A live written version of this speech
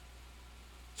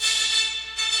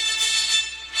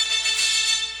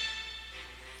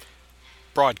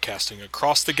Broadcasting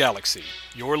across the galaxy,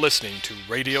 you're listening to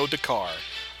Radio Dakar,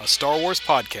 a Star Wars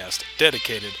podcast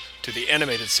dedicated to the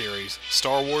animated series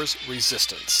Star Wars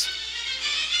Resistance.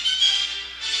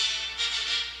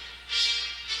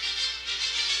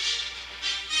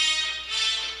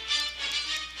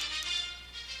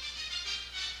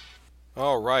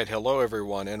 All right, hello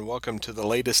everyone, and welcome to the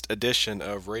latest edition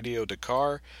of Radio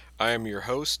Dakar. I am your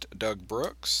host, Doug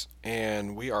Brooks,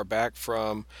 and we are back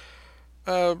from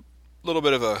a little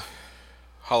bit of a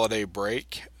holiday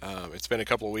break. It's been a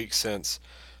couple of weeks since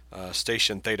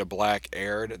Station Theta Black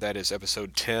aired. That is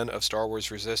episode 10 of Star Wars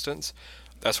Resistance.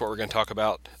 That's what we're going to talk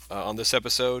about on this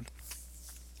episode.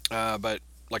 But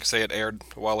like I say, it aired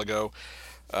a while ago.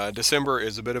 December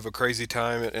is a bit of a crazy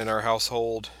time in our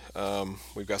household.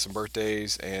 We've got some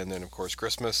birthdays and then, of course,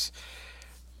 Christmas.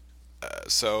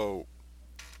 So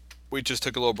we just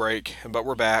took a little break, but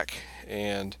we're back.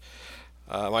 And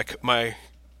my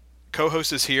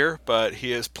co-host is here, but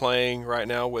he is playing right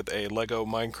now with a Lego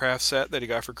Minecraft set that he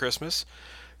got for Christmas.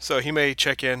 So he may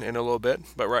check in a little bit,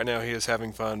 but right now he is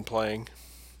having fun playing.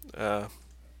 How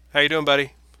you doing,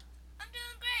 buddy? I'm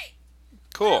doing great.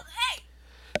 Cool. Well,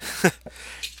 hey,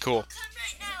 Cool. come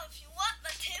right now if you want me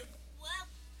to.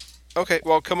 Well, Okay,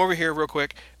 well, come over here real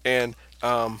quick, and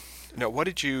what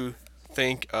did you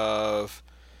think of?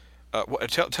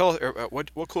 Tell us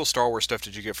what cool Star Wars stuff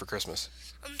did you get for Christmas?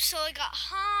 so I got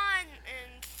Han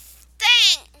and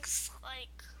things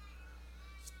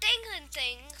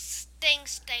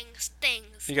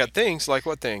things. You got things like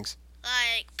what things?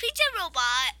 Like Pizza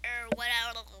Robot or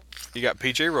whatever. You got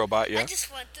PJ Robot, I yeah.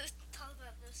 just want to talk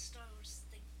about this Star Wars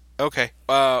thing. Okay.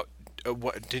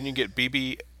 What didn't you get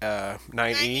BB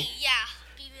 9E? Yeah,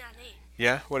 BB-9E.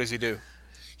 Yeah. What does he do?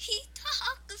 He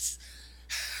talks.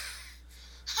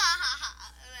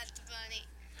 That's funny.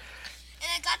 And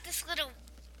I got this little.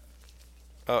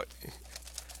 Oh.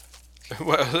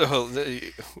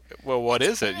 Well, what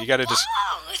is it? You got to just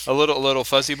ball. a little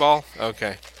fuzzy ball.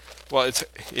 Okay. Well,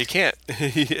 you can't.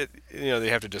 They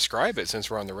have to describe it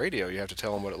since we're on the radio. You have to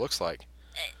tell them what it looks like.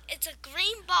 It's a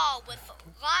green ball with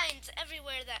lines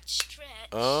everywhere that stretch.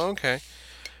 Oh, okay.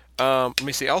 Let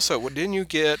me see. Also, what didn't you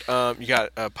get? You got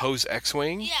a Pose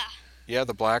X-wing. Yeah. Yeah,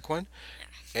 the black one.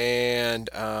 And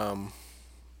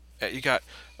you got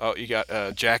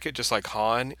a jacket just like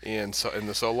Han in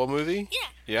the Solo movie.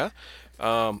 Yeah.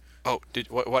 Yeah.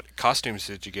 What costumes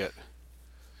did you get?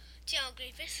 General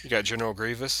Grievous. You got General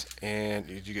Grievous, and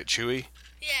did you get Chewie?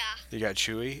 Yeah. You got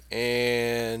Chewie,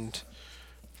 and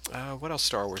what else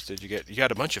Star Wars did you get? You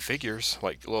got a bunch of figures,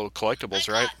 like little collectibles,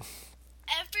 I right? got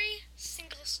every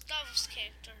single Star Wars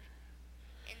character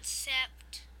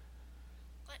except,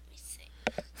 let me see,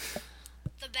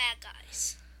 the bad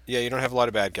guys. Yeah, you don't have a lot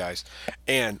of bad guys,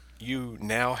 and you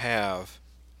now have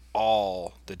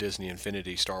all the Disney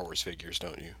Infinity Star Wars figures,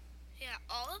 don't you? Yeah,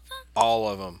 all of them? All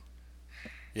of them.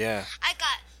 Yeah.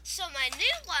 So my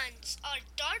new ones are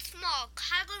Darth Maul,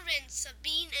 Kylo Ren,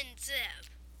 Sabine, and Zeb.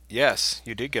 Yes,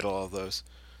 you did get all of those.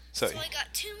 So I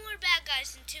got 2 more bad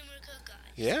guys and 2 more good guys.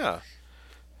 yeah.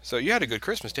 So you had a good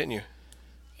Christmas, didn't you?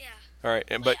 Yeah. All right,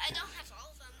 but I don't have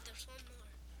all of them. There's one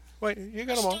more. wait, you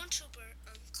got them all. Stormtrooper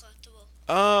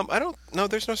collectible. I don't. No,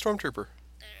 there's no Stormtrooper.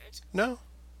 There's. No.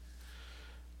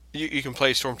 You can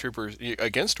play Stormtroopers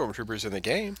against Stormtroopers in the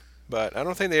game, but I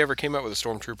don't think they ever came out with a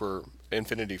Stormtrooper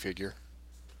Infinity figure.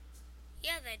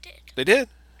 Yeah, they did. They did?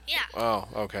 Yeah. Oh,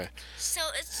 okay. So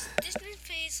it's Disney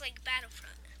phase like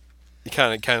Battlefront. You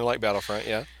kind of like Battlefront,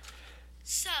 yeah.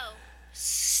 So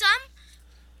some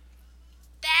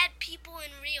bad people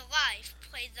in real life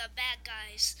play the bad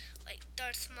guys, like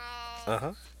Darth Maul, Uh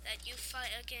huh. that you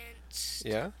fight against.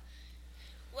 Yeah.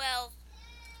 Well,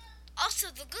 also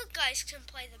the good guys can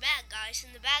play the bad guys,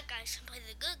 and the bad guys can play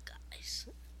the good guys.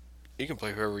 You can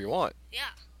play whoever you want.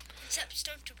 Yeah, except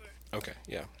Stormtrooper. Okay,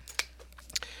 yeah.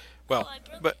 Well, I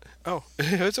broke but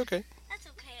it. it's okay. That's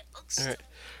okay. It looks All right. still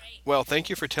great. Well, thank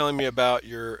you for telling me about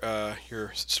your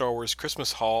Star Wars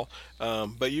Christmas haul.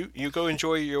 But you go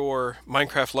enjoy your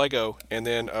Minecraft Lego, and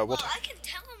then we'll Well, talk. I can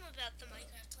tell them about the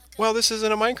Minecraft Lego. Well, this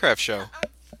isn't a Minecraft show.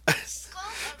 Skull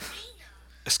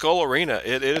Arena. Skull Arena.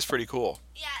 It is pretty cool.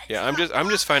 Yeah, it's Yeah, got I'm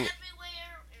just lava finding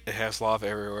everywhere, it and has lava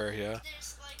everywhere. Yeah.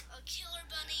 there's like a killer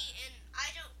bunny, and I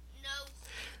don't know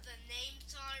who the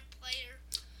names are, player.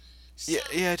 So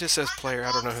Yeah. It just says on the player.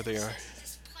 I don't know box who they it are. says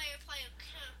this player,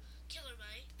 killer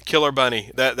bunny. Killer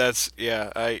Bunny. That's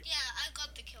yeah. Yeah, I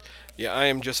got the killer bunny. Yeah, I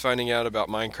am just finding out about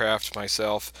Minecraft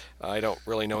myself. I don't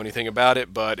really know anything about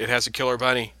it, but it has a killer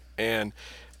bunny, and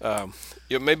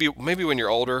maybe when you're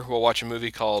older, we'll watch a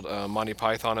movie called Monty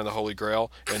Python and the Holy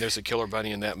Grail, and there's a killer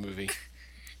bunny in that movie.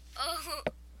 Oh.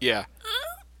 Yeah.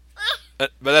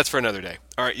 But that's for another day.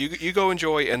 All right, you go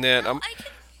enjoy, and then No, I can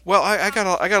well, I got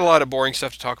a talk. lot of boring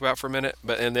stuff to talk about for a minute,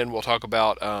 but and then we'll talk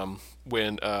about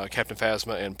when Captain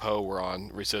Phasma and Poe were on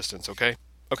Resistance. Okay.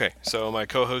 Okay. So my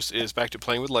co-host is back to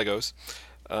playing with Legos.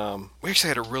 We actually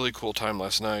had a really cool time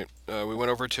last night. We went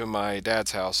over to my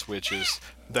dad's house, which is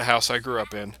the house I grew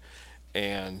up in,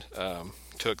 and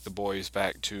took the boys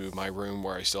back to my room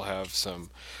where I still have some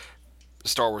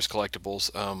Star Wars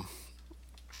collectibles.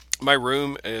 My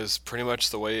room is pretty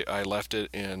much the way I left it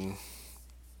in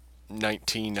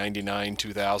 1999,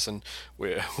 2000,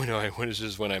 when this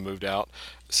is when I moved out.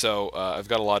 So I've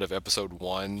got a lot of Episode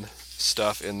One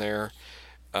stuff in there,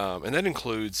 and that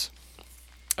includes.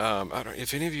 I don't,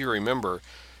 if any of you remember,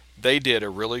 they did a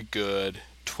really good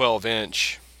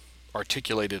 12-inch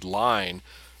articulated line.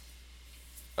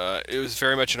 It was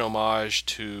very much an homage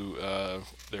to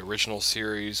the original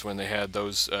series when they had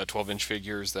those 12-inch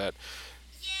figures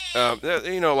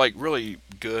like really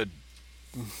good.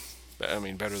 I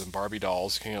mean, better than Barbie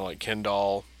dolls, like Ken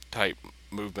doll type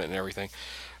movement and everything.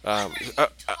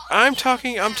 I'm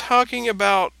talking. I'm talking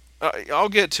about. I'll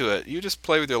get to it. You just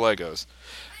play with your Legos.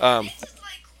 Um, This is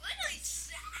like literally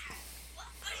sad. What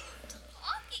are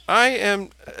you talking I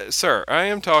about? am, sir. I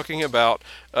am talking about.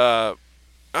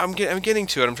 I'm getting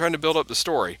to it. I'm trying to build up the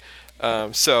story. So You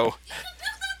can build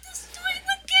up the story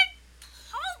with Kid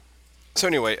Hope. so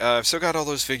anyway, I've still got all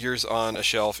those figures on a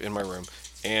shelf in my room,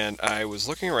 and I was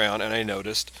looking around and I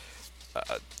noticed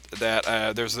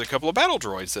that there's a couple of battle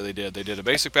droids that they did. They did a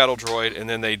basic battle droid, and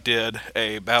then they did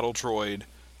a battle droid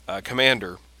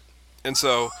commander. And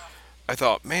so I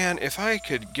thought, man, if I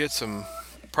could get some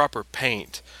proper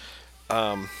paint,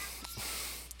 um,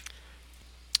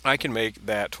 I can make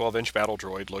that 12-inch battle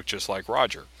droid look just like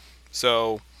Roger.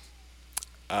 So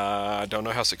I don't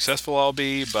know how successful I'll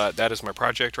be, but that is my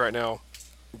project right now.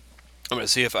 I'm going to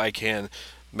see if I can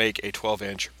make a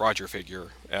 12-inch Roger figure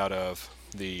out of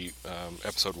the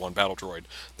Episode 1 battle droid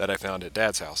that I found at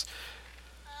Dad's house.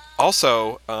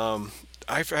 Also,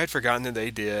 I had forgotten that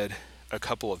they did a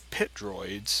couple of pit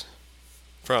droids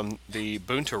from the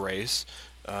Bunta race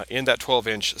in that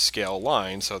 12-inch scale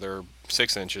line, so they're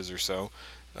 6 inches or so.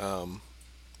 Um,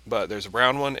 but there's a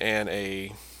brown one and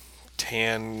a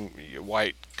tan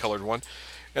white colored one.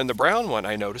 And the brown one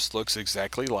I noticed looks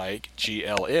exactly like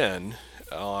GLN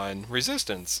on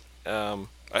Resistance.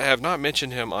 I have not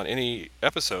mentioned him on any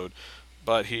episode,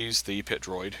 but he's the pit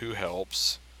droid who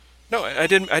helps. No, I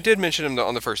did. I did mention him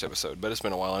on the first episode, but it's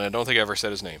been a while, and I don't think I ever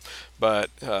said his name. But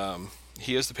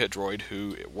he is the pit droid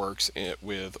who works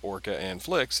with Orca and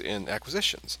Flix in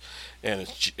acquisitions, and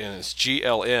it's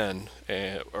GLN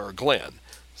or Glenn.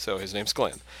 So his name's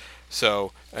Glenn.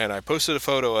 So, and I posted a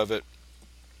photo of it,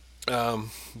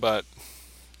 but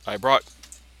I brought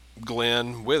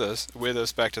Glenn with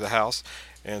us back to the house,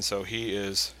 and so he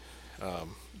is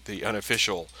the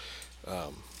unofficial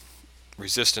um,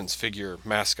 Resistance figure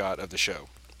mascot of the show.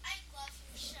 I love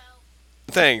your show.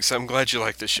 Thanks. I'm glad you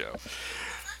like the show. I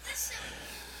love this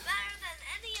show better than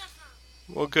any of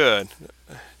them. Well, good.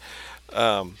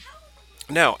 Um,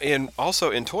 How? Now, in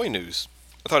also in toy news,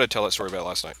 I thought I'd tell that story about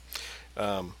last night.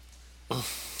 Um,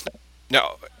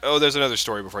 Now, oh, there's another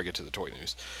story before I get to the toy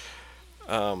news.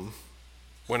 Um,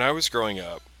 when I was growing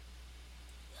up,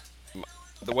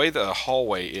 the way the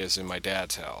hallway is in my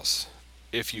dad's house,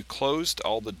 if you closed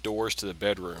all the doors to the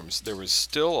bedrooms, there was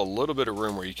still a little bit of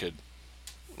room where you could,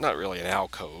 not really an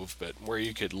alcove, but where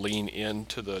you could lean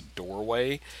into the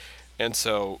doorway. And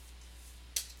so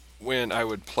when I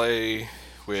would play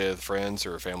with friends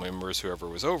or family members, whoever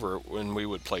was over, when we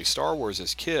would play Star Wars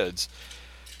as kids,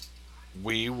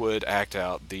 we would act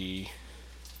out the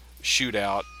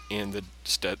shootout in the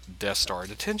Death Star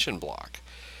detention block,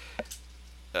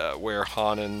 where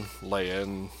Han and Leia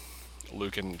and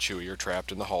Luke and Chewie are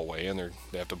trapped in the hallway, and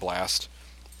they have to blast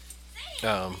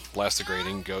the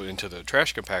grating, go into the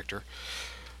trash compactor,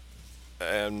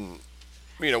 and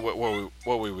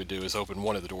what we would do is open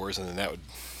one of the doors, and then that would,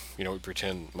 we'd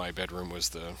pretend my bedroom was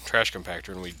the trash compactor,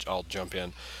 and we'd all jump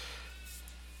in.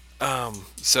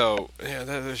 So yeah,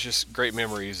 there's just great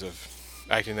memories of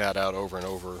acting that out over and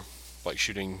over, like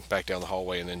shooting back down the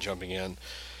hallway and then jumping in.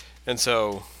 And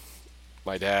so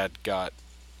my dad got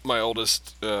my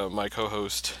oldest, my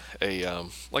co-host, a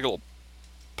like a little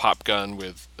pop gun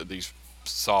with these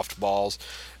soft balls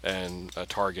and a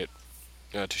target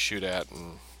to shoot at,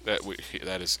 and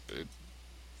that is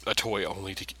a toy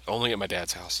only at my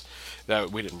dad's house.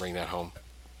 That we didn't bring that home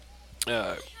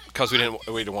because we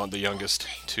didn't want the youngest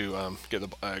to get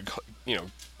the you know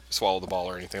swallow the ball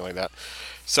or anything like that.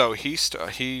 So he's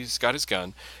got his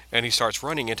gun and he starts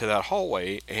running into that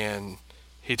hallway, and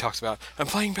he talks about, I'm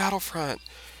playing Battlefront.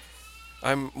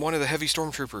 I'm one of the heavy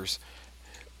stormtroopers.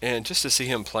 And just to see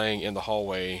him playing in the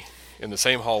hallway, in the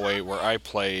same hallway where I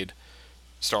played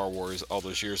Star Wars all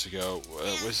those years ago,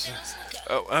 And was. there's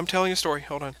Oh, I'm telling a story.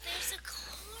 Hold on. there's a curtain.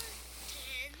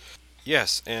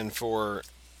 Yes, and for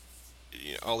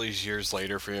all these years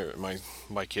later, for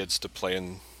my kids to play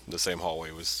in the same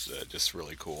hallway was just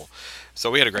really cool.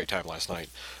 So we had a great time last night.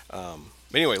 But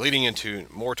anyway, leading into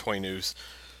more toy news.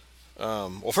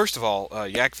 Well, first of all,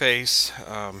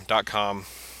 yakface.com,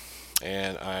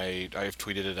 and I've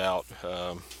tweeted it out.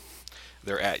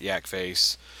 They're at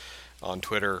yakface on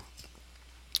Twitter.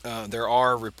 There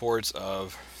are reports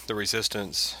of the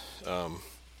Resistance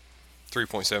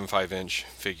 3.75-inch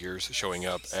figures showing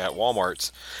up at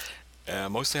Walmart's,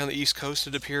 mostly on the East Coast,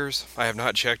 it appears. I have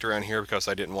not checked around here because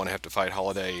I didn't want to have to fight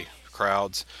holiday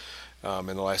crowds in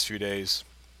the last few days.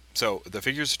 So the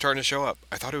figures are starting to show up.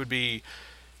 I thought it would be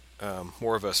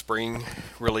more of a spring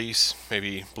release,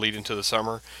 maybe bleed into the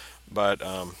summer, but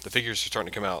the figures are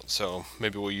starting to come out. So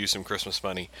maybe we'll use some Christmas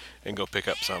money and go pick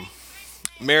up some.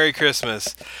 Merry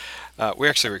Christmas! We're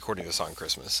actually recording this on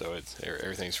Christmas, so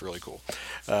everything's really cool.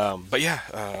 But yeah,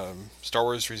 Star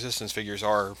Wars Resistance figures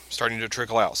are starting to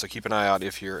trickle out, so keep an eye out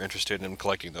if you're interested in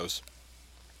collecting those.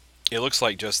 It looks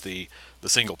like just the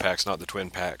single packs, not the twin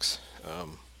packs,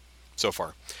 so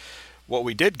far. What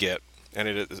we did get, and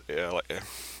it is,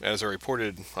 as I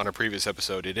reported on a previous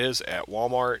episode, it is at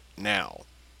Walmart now.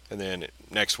 And then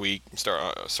next week,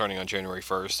 starting on January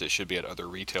 1st, it should be at other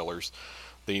retailers.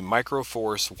 The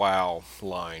Microforce WoW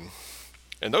line.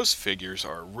 And those figures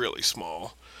are really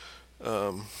small.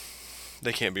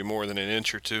 They can't be more than an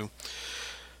inch or two.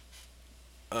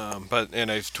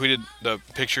 And I've tweeted the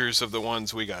pictures of the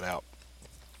ones we got out.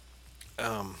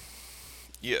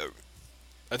 Yeah,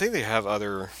 I think they have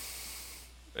other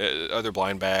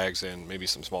blind bags and maybe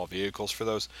some small vehicles for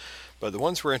those. But the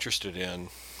ones we're interested in,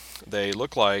 they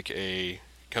look like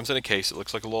comes in a case. It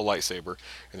looks like a little lightsaber,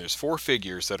 and there's 4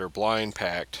 figures that are blind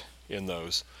packed in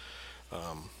those.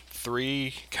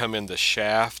 3 come in the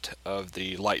shaft of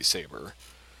the lightsaber,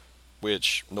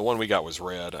 which the one we got was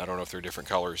red. I don't know if they're different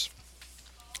colors.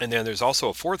 And then there's also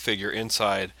a 4th figure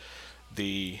inside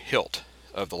the hilt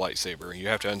of the lightsaber. You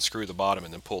have to unscrew the bottom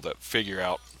and then pull that figure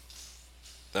out.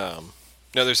 Now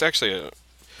there's actually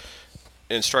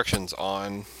instructions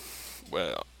on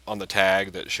the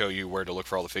tag that show you where to look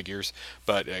for all the figures,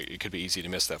 but it could be easy to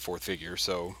miss that 4th figure,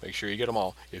 so make sure you get them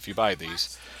all if you buy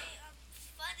these.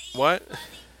 What?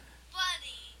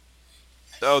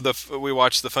 Oh, we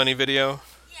watched the funny video?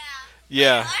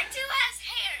 Yeah. R2 has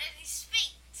hair and he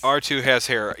speaks. R2 has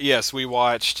hair. Yes, we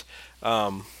watched.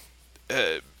 I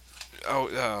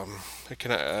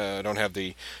don't have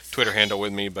the Twitter handle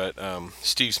with me, but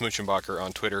Steve Smuchenbacher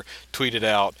on Twitter tweeted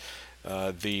out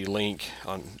the link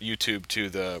on YouTube to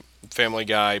the Family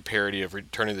Guy parody of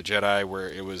Return of the Jedi, where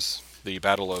it was the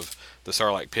Battle of the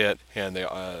Sarlacc Pit, and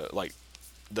the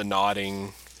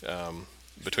nodding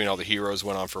between all the heroes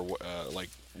went on for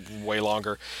way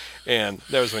longer, and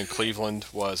that was when Cleveland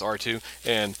was R2,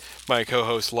 and my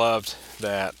co-host loved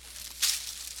that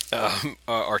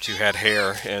R2 had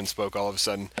hair and spoke all of a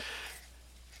sudden.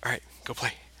 All right, go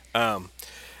play. As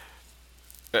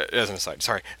an aside,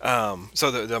 sorry.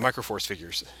 So the Microforce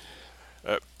figures.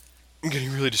 I'm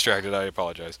getting really distracted. I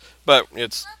apologize, but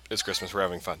it's Christmas. We're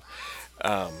having fun.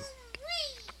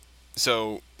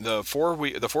 So the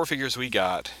 4 figures we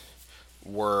got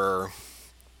were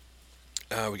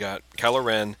we got Kylo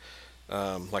Ren,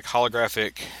 like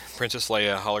holographic Princess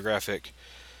Leia, holographic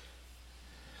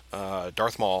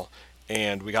Darth Maul,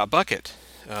 and we got Bucket.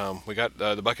 We got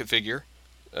the Bucket figure,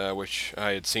 which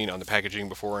I had seen on the packaging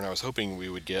before, and I was hoping we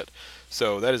would get.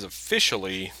 So that is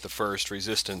officially the first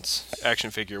Resistance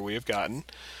action figure we have gotten.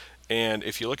 And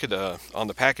if you look at on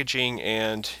the packaging,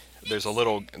 and there's a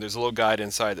little guide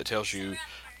inside that tells you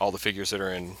all the figures that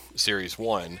are in Series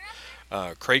 1.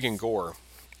 Kragan Gore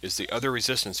is the other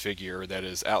Resistance figure that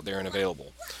is out there and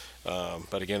available.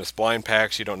 But again, it's blind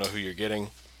packs. You don't know who you're getting.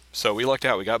 So we lucked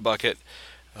out. We got Bucket.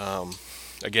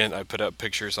 Again, I put up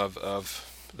pictures of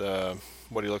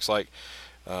what he looks like.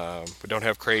 We don't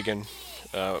have Kragan.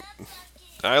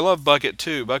 I love Bucket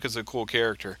too. Bucket's a cool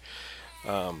character.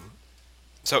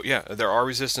 So yeah, there are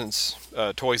Resistance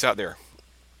toys out there.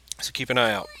 So keep an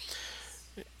eye out.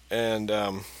 And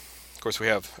of course, we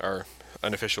have our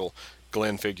unofficial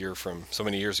Glenn figure from so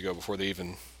many years ago before they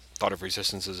even thought of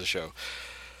Resistance as a show.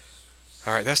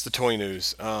 All right, that's the toy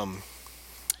news.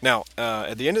 Now,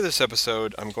 at the end of this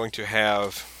episode, I'm going to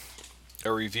have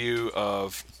a review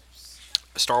of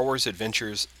Star Wars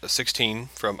Adventures 16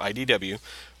 from IDW,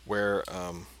 where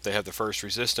they have the first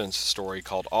Resistance story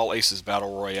called All Aces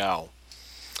Battle Royale.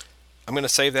 I'm going to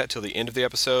save that till the end of the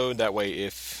episode. That way,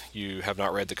 if you have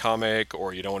not read the comic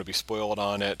or you don't want to be spoiled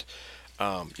on it,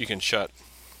 you can shut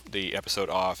the episode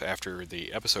off after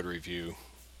the episode review,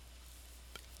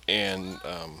 and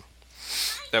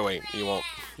that way you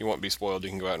won't be spoiled. You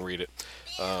can go out and read it.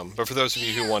 But for those of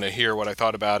you who want to hear what I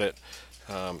thought about it,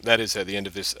 that is at the end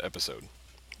of this episode.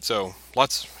 So you're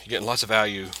getting lots of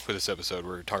value for this episode.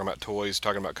 We're talking about toys,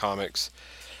 talking about comics,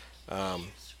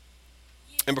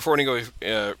 and before we go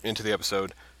into the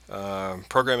episode,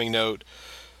 programming note: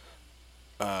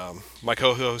 my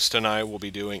co-host and I will be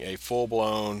doing a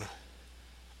full-blown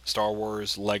Star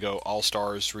Wars Lego All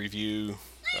Stars review,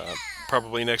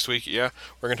 probably next week. Yeah,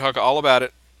 we're gonna talk all about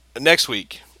it next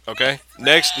week. Okay,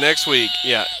 next week.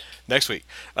 Yeah, next week.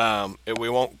 We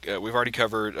won't. We've already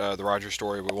covered the Roger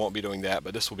story. We won't be doing that,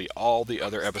 but this will be all the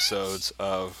other episodes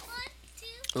of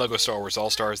Lego Star Wars All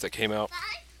Stars that came out.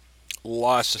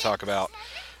 Lots to talk about.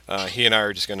 He and I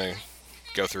are just gonna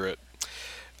go through it.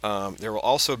 There will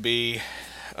also be.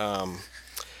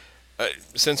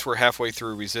 Since we're halfway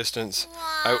through Resistance,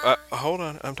 hold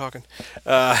on, I'm talking.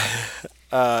 There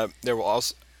will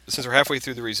also, since we're halfway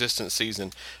through the Resistance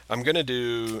season, I'm gonna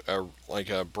do a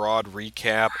broad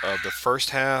recap of the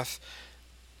first half,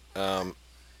 and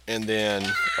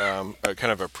then a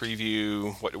kind of a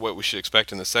preview what we should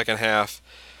expect in the second half.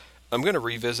 I'm gonna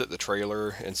revisit the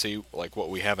trailer and see like what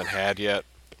we haven't had yet,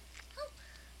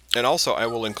 and also I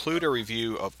will include a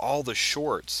review of all the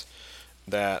shorts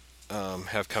that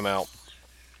have come out.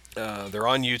 They're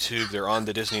on YouTube. They're on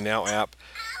the Disney Now app.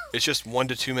 It's just 1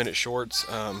 to 2 minute shorts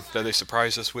that they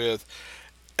surprised us with.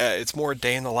 It's more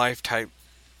day in the life type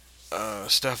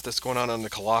stuff that's going on the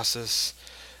Colossus.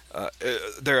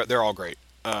 They're all great.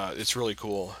 It's really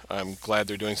cool. I'm glad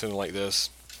they're doing something like this.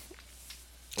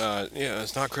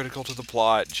 It's not critical to the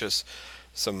plot. Just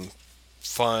some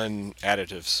fun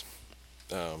additives.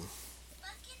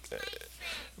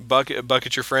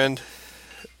 Bucket your friend.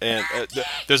 And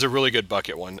there's a really good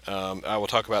bucket one. I will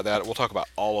talk about that. We'll talk about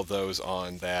all of those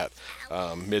on that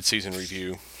mid-season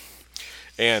review.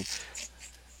 And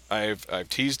I've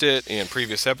teased it in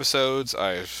previous episodes.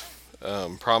 I've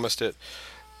promised it.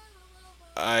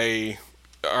 I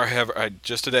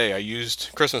just today I used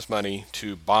Christmas money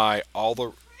to buy all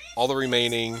the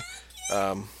remaining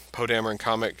Poe Dameron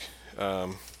comic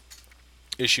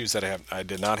issues that I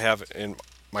did not have in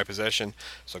my possession.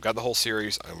 So I've got the whole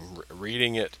series. I'm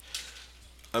reading it.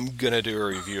 I'm gonna do a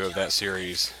review of that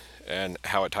series and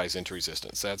how it ties into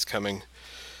Resistance. That's coming.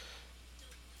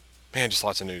 Man, just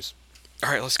lots of news.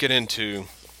 All right, let's get into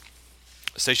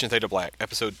Station Theta Black,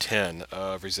 episode 10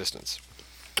 of Resistance.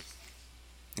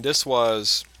 This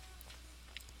was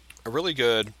a really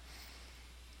good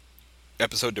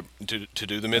episode to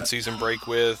do the mid-season break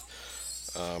with,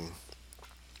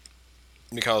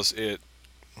 because it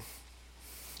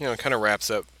kind of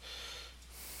wraps up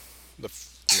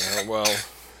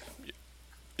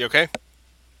you okay?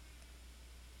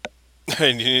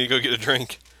 You need to go get a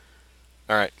drink.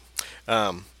 All right.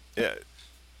 Yeah.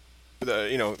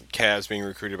 Kaz being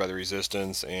recruited by the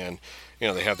Resistance, and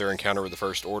they have their encounter with the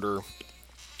First Order.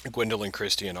 Gwendolyn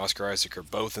Christie and Oscar Isaac are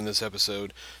both in this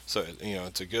episode, so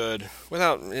it's a good,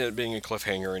 without it being a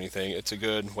cliffhanger or anything, it's a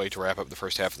good way to wrap up the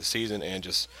first half of the season and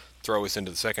just throw us into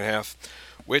the second half,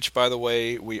 which, by the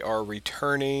way, we are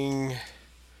returning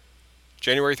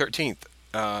January 13th.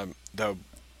 The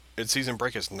mid-season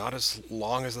break is not as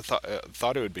long as I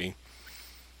thought it would be.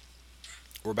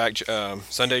 We're back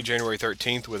Sunday, January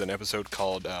 13th, with an episode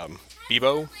called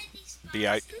Bebo.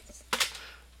 B-I...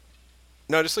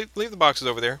 No, just leave the boxes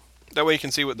over there. That way you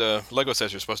can see what the Lego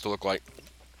sets are supposed to look like.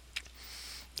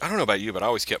 I don't know about you, but I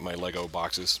always kept my Lego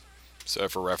boxes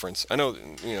for reference. I know,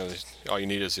 all you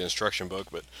need is the instruction book,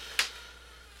 but,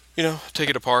 take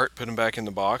it apart, put them back in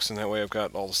the box, and that way I've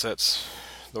got all the sets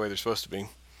the way they're supposed to be.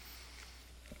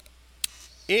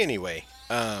 Anyway,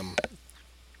 that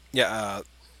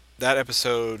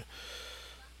episode,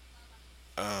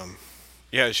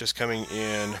 it's just coming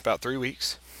in about 3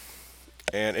 weeks.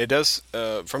 And it does,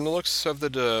 from the looks of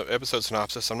the episode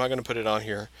synopsis, I'm not going to put it on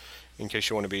here in case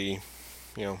you want to be,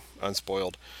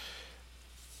 unspoiled.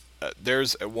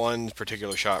 There's one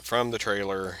particular shot from the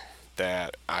trailer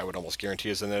that I would almost guarantee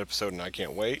is in that episode, and I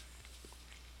can't wait.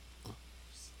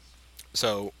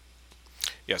 So,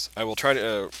 yes, I will try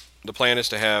to, the plan is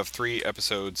to have 3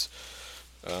 episodes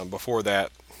before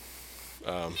that.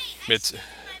 It's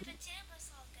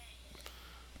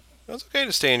okay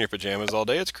to stay in your pajamas all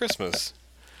day. It's Christmas.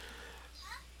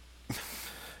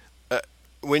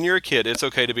 When you're a kid, it's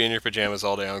okay to be in your pajamas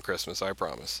all day on Christmas, I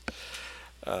promise.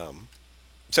 So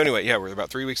anyway, we're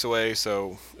about 3 weeks away,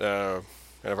 so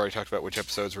and I've already talked about which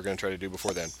episodes we're going to try to do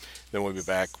before then. Then we'll be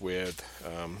back with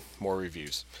more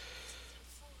reviews.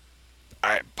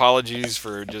 Apologies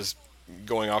for just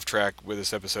going off track with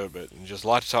this episode, but just a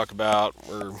lot to talk about.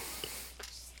 We're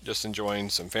just enjoying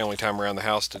some family time around the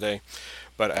house today,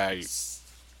 but I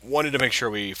wanted to make sure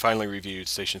we finally reviewed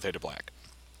Station Theta Black.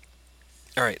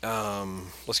 All right,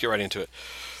 let's get right into it.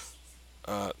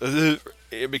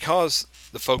 Because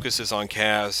the focus is on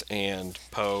Kaz and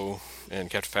Poe and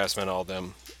Captain Phasma and all of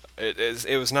them,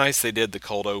 it was nice they did the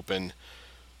cold open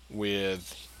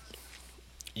with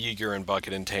Yeager and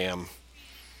Bucket and Tam,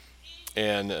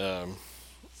 and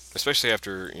especially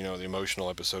after the emotional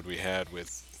episode we had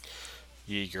with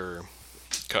Yeager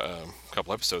a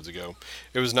couple episodes ago,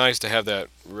 it was nice to have that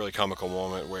really comical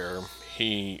moment where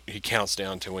he counts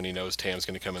down to when he knows Tam's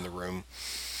going to come in the room,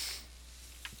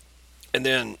 and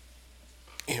then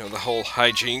the whole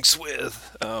hijinks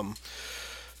with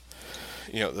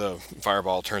the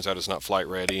fireball turns out it's not flight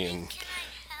ready, and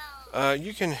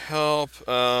you can help.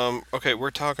 Okay,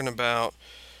 we're talking about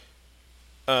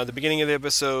the beginning of the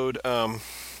episode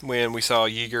when we saw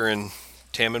Yeager and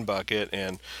Tam and Bucket,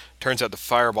 and turns out the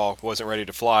fireball wasn't ready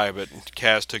to fly, but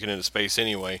Kaz took it into space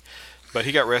anyway. But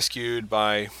he got rescued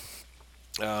by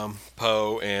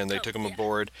Poe, and they took him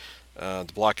aboard the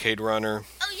blockade runner.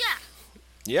 Oh yeah.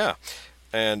 Yeah,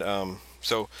 and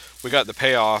so we got the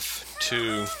payoff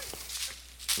to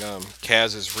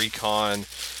Kaz's recon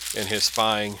and his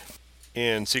spying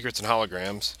in Secrets and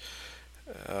Holograms,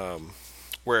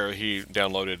 where he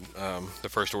downloaded the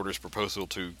First Order's proposal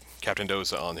to Captain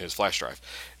Doza on his flash drive.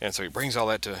 And so he brings all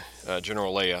that to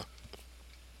General Leia.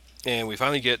 And we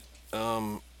finally get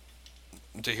to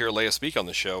hear Leia speak on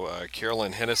the show.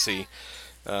 Carolyn Hennessy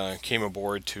came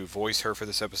aboard to voice her for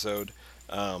this episode.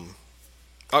 I'll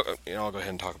go ahead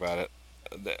and talk about it.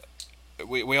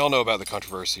 We all know about the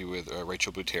controversy with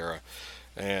Rachel Butera,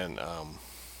 and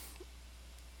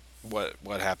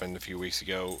what happened a few weeks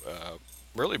ago,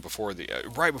 really before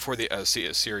right before the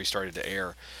series started to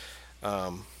air.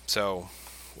 So,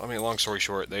 long story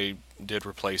short, they did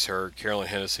replace her. Carolyn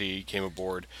Hennessy came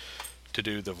aboard to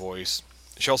do the voice.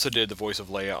 She also did the voice of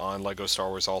Leia on Lego Star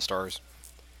Wars All Stars.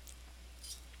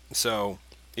 So,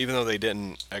 even though they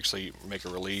didn't actually make a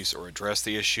release or address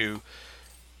the issue,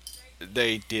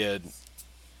 they did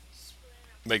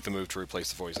make the move to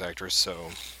replace the voice actress.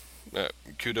 So,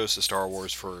 kudos to Star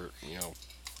Wars for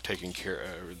taking care,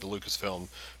 the Lucasfilm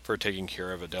for taking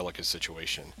care of a delicate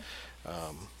situation.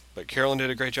 But Carolyn did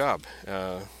a great job.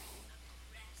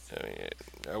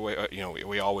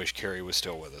 We all wish Carrie was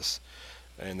still with us,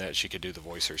 and that she could do the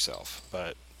voice herself.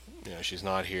 But she's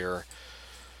not here.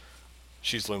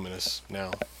 She's Luminous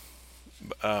now.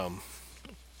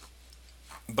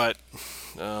 But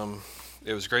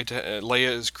it was great to.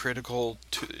 Leia is critical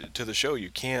to the show.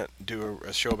 You can't do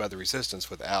a show about the Resistance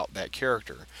without that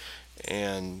character,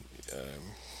 and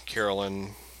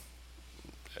Carolyn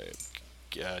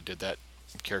did that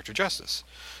character justice,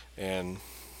 and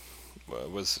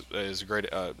is a great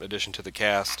addition to the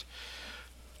cast.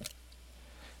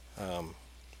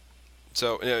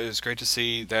 So it was great to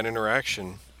see that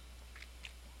interaction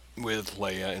with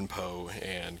Leia and Poe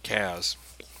and Kaz.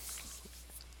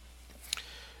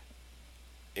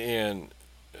 And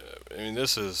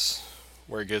this is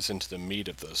where it gets into the meat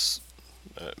of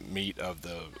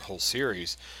the whole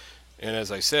series. And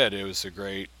as I said, it was a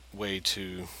great way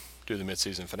to do the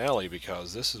mid-season finale,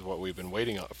 because this is what we've been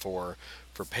waiting for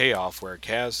payoff, where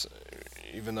Kaz,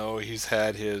 even though he's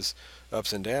had his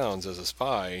ups and downs as a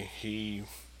spy, he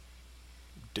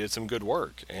did some good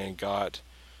work and got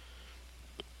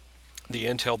the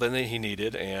intel that he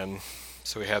needed. And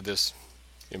so we have this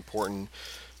important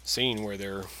scene where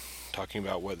they're talking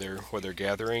about what they're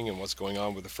gathering and what's going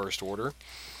on with the First Order.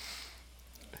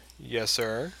 Yes,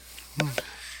 sir.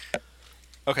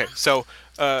 Okay, so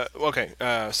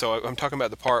so I'm talking about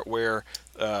the part where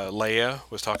Leia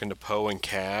was talking to Poe and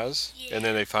Kaz, and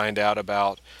then they find out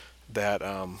about that.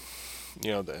 They're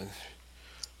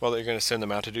going to send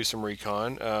them out to do some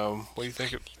recon. What do you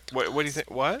think? What do you think?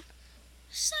 What?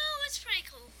 So it's pretty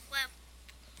cool.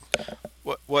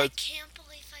 Well, What? I can't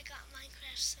believe I got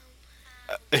Minecraft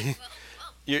somehow.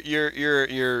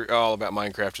 You're all about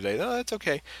Minecraft today. No, that's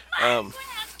okay.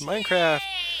 Minecraft.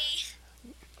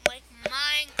 Like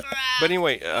Minecraft. But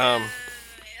anyway,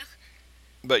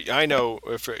 but I know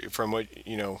from what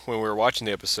when we were watching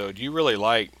the episode, you really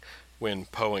like when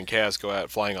Poe and Kaz go out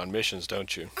flying on missions,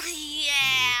 don't you?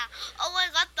 Yeah. Oh, I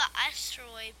got the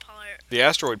asteroid part. The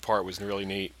asteroid part was really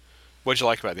neat. What'd you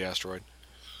like about the asteroid?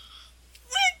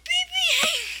 When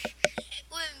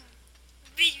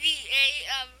BB-8,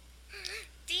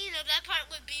 do you know that part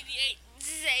when BB-8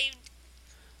 saved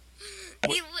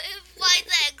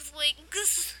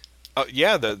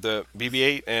Yeah, the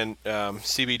BB-8 and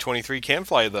CB-23 can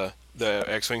fly the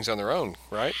X-wings on their own,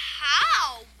 right?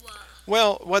 How?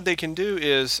 Well, what they can do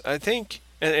is, I think,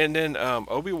 and then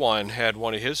Obi-Wan had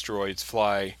one of his droids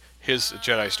fly his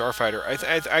Jedi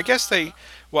Starfighter. I guess they,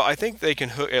 well, I think they can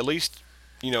at least,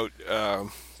 you know,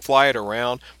 fly it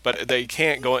around, but they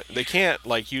can't go. They can't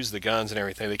like use the guns and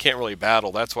everything. They can't really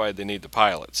battle. That's why they need the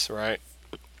pilots, right?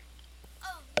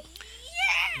 Oh,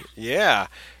 yeah.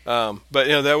 Yeah, but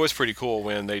that was pretty cool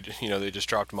when they just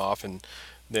dropped them off and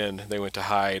then they went to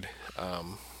hide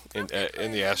in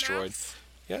the asteroid.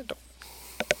 Yeah,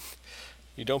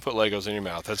 you don't put Legos in your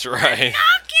mouth. That's I'm right.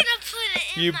 not gonna put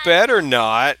it in You my. better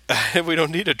not. We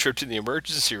don't need a trip to the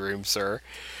emergency room, sir.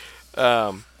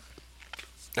 Um,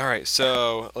 all right,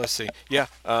 so let's see. Yeah.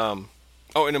 Oh,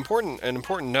 an important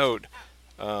note.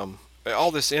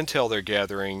 All this intel they're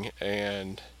gathering,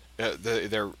 and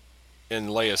they're and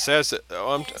Leia says that.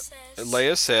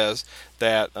 Leia says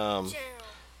that. General.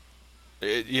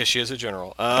 Yeah, she is a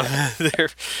general. They're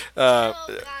uh, General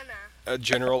Ghana.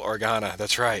 General Organa.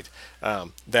 That's right.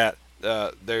 That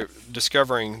they're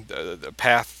discovering the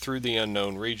path through the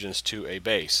unknown regions to a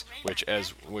base,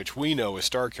 which we know is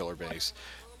Starkiller Base,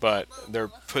 but they're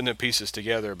putting the pieces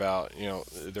together about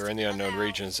they're in the unknown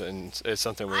regions, and it's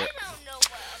something I we. don't know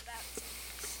what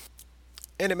about.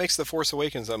 And it makes the Force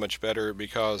Awakens that much better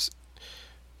because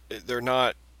they're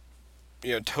not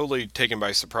totally taken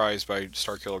by surprise by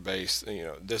Starkiller Base.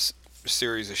 This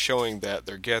series is showing that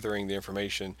they're gathering the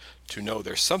information to know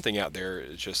there's something out there.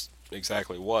 It's just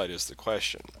exactly what is the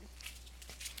question.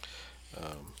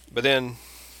 But then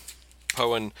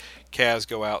Poe and Kaz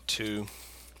go out to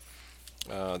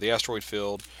the asteroid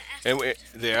field, and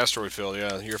the asteroid field,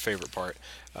 yeah, your favorite part.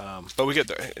 But we get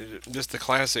just the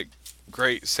classic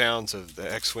great sounds of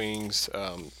the X-wings.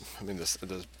 I mean,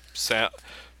 the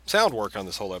sound work on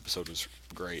this whole episode was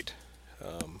great.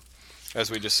 As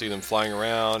we just see them flying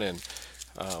around and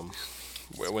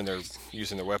when they're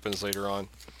using their weapons later on.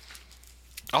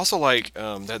 Also, like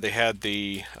that they had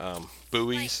the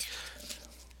buoys.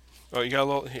 Oh, you got a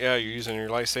little. Yeah, you're using your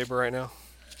lightsaber right now.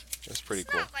 That's pretty It's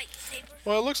cool. not lightsaber.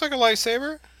 Well, it looks like a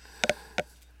lightsaber.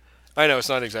 I know it's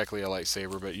not exactly a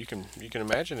lightsaber, but you can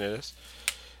imagine it is.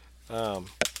 Um,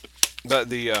 but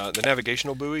the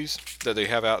navigational buoys that they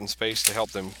have out in space to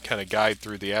help them kind of guide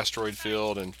through the asteroid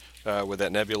field and with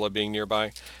that nebula being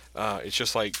nearby, it's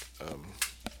just like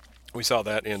we saw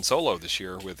that in Solo this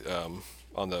year with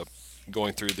on the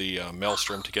going through the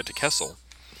maelstrom to get to Kessel.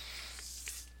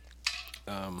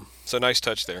 So nice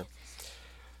touch there.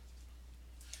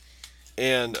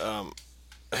 And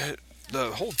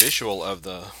the whole visual of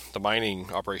the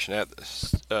mining operation at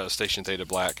Station Theta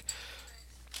Black,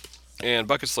 and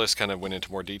Bucket's List kind of went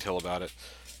into more detail about it.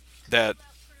 That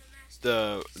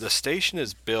the station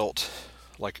is built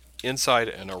like inside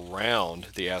and around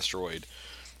the asteroid,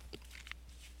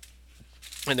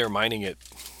 and they're mining it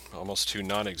almost to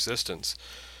non-existence.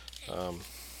 Um,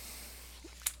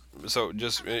 so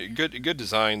just good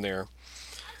design there.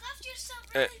 I love yourself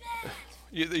Uh,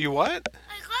 really bad. you what?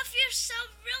 I love yourself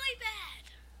really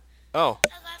bad. Oh,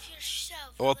 I love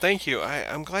yourself. well, thank you.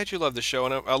 I'm glad you love the show,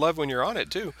 and I love when you're on it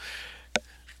too.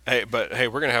 Hey,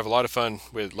 we're gonna have a lot of fun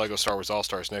with Lego Star Wars All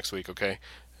Stars next week. Okay?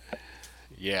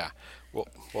 Yeah, we'll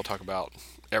talk about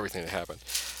everything that happened.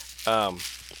 Um,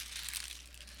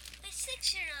 My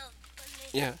 6-year-old.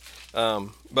 yeah,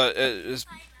 but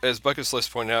as Bucket's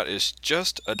List pointed out, it's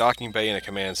just a docking bay and a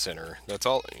command center. That's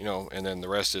all, and then the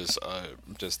rest is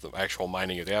just the actual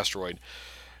mining of the asteroid.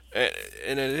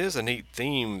 And it is a neat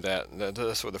theme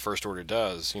that's what the First Order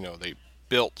does. They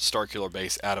built Starkiller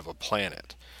Base out of a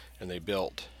planet, and they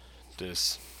built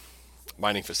this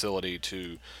mining facility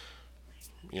to,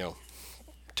 you know,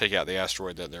 take out the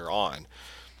asteroid that they're on.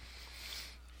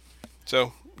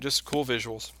 So just cool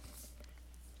visuals.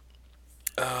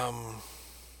 Um,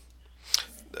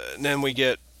 and then we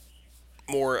get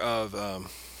more of.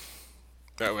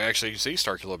 We actually see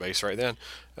Starkiller Base right then.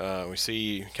 We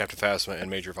see Captain Phasma and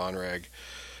Major Von Reg,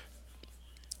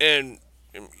 and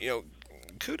you know,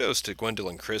 kudos to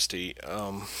Gwendolyn Christie.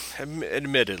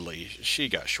 Admittedly, she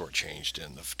got shortchanged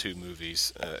in the two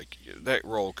movies. That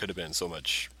role could have been so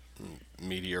much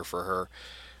meatier for her,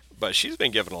 but she's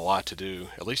been given a lot to do,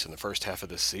 at least in the first half of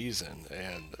this season.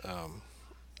 And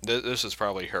this is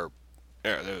probably her.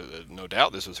 No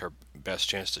doubt, this was her best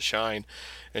chance to shine,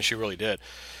 and she really did.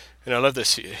 And I love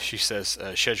this. She says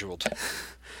scheduled.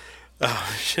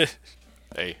 Oh,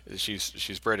 hey,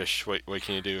 she's British. What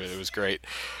can you do? It was great.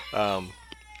 Um,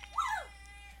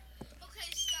 Okay,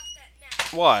 stop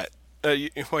that now. what?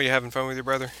 You having fun with your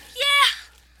brother?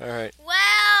 Yeah. All right.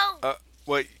 Well,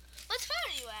 What? what phone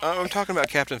are you I'm talking about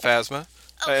Captain Phasma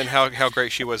Oh, and how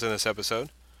great she was in this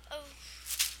episode. oh,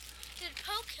 did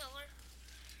Poe kill her?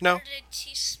 No, Or did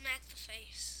she smack the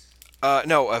face?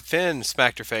 no. Finn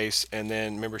smacked her face, and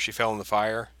then remember she fell in the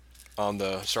fire on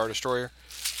the Star Destroyer.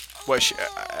 What she?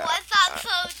 I thought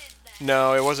Poe did that.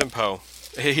 No, it wasn't Poe.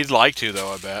 He'd like to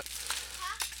though. I bet.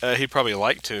 He'd probably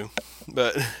like to,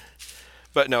 but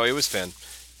no, it was Finn.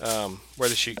 Where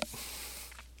did she?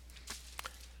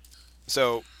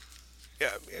 So yeah,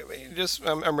 I mean, just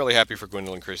I'm really happy for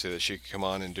Gwendolyn Christie that she could come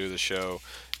on and do the show,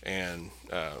 and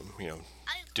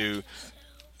do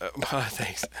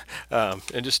thanks,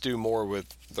 and just do more with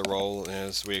the role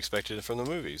as we expected from the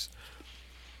movies.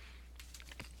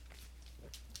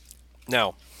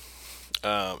 Now,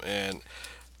 and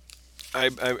I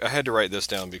had to write this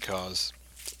down because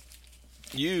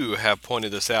you have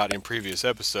pointed this out in previous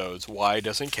episodes. Why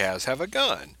doesn't Kaz have a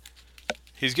gun?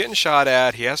 He's getting shot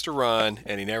at, he has to run,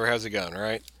 and he never has a gun,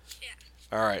 right?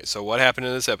 Yeah. Alright, so what happened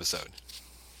in this episode?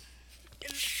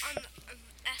 On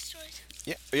asteroid?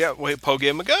 Yeah, wait, Poe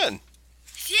gave him a gun.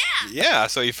 Yeah. Yeah,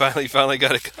 so he finally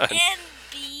got a gun. And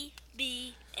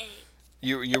BB-8.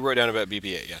 You wrote down about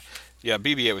BB-8, yeah. Yeah,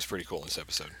 BB-8 was pretty cool in this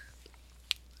episode.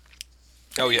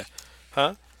 Oh, yeah.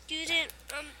 Huh? You didn't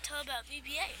tell about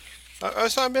BB-8.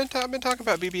 So I've been talking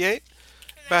about BB-8,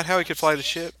 about how he could fly the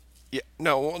ship. Yeah,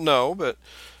 no, but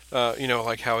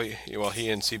like how he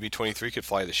and CB-23 could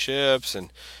fly the ships,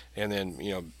 and then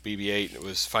BB-8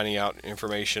 was finding out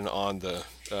information on the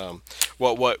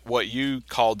what you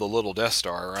called the little Death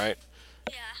Star, right?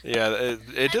 Yeah. Yeah,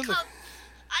 it did.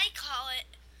 I call it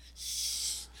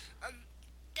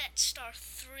Death Star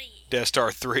 3. Death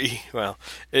Star 3. Well,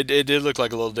 it did look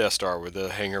like a little Death Star with the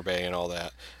hangar bay and all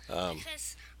that.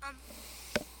 Because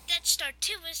Death Star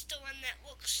 2 is the one that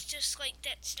looks just like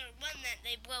Death Star 1 that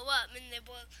they blow up, and they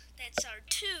blow Death Star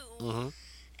 2. Mm-hmm.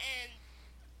 And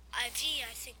IV,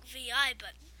 I think VI,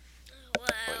 but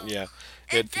well. Yeah.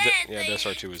 Death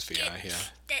Star 2 was VI, yeah.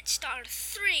 Death Star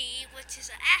 3, which is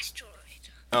an asteroid.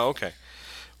 Oh, okay.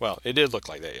 Well, it did look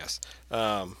like that, yes.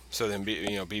 So then,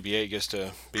 BB-8 gets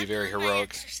to be very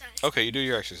heroic. Okay, you do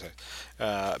your exercise.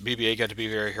 BB-8 got to be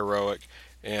very heroic,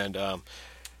 and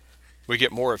we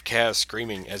get more of Kaz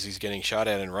screaming as he's getting shot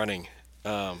at and running.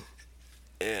 Man,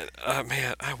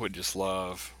 I would just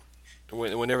love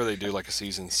whenever they do like a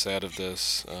season set of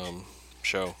this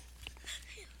show.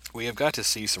 We have got to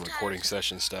see some recording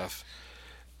session stuff,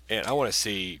 and I want to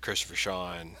see Christopher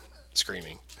Sean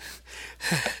screaming.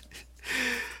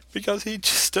 Because he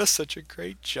just does such a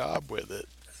great job with it.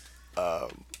 I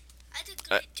did a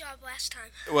great job last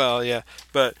time. Well, yeah,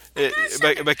 but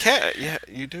Kaz, yeah,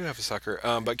 you do have a sucker.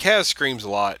 But Kaz screams a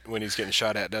lot when he's getting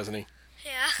shot at, doesn't he?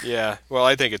 Yeah. Yeah. Well,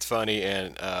 I think it's funny,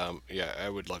 and yeah, I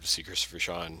would love to see Christopher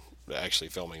Sean actually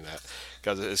filming that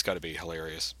because it's got to be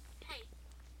hilarious. Hey.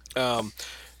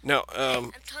 Now,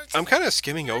 I'm kind of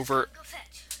skimming over.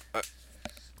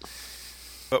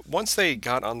 But once they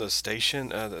got on the station,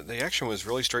 the action was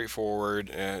really straightforward,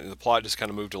 and the plot just kind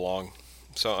of moved along.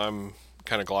 So I'm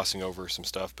kind of glossing over some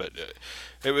stuff, but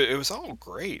it was all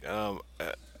great.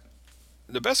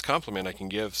 The best compliment I can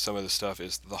give some of the stuff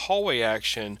is the hallway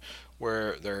action,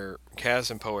 where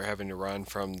Kaz and Poe are having to run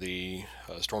from the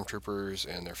stormtroopers,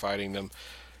 and they're fighting them.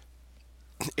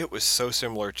 It was so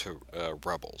similar to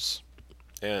Rebels,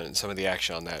 and some of the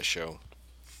action on that show,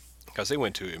 because they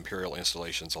went to Imperial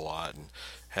installations a lot and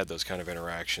had those kind of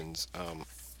interactions.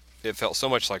 It felt so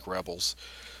much like Rebels,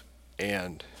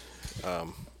 and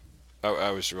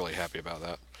I was really happy about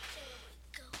that.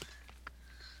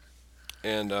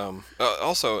 And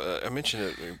also, I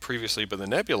mentioned it previously, but the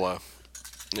nebula,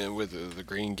 with the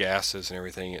green gases and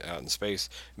everything out in space,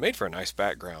 made for a nice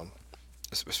background,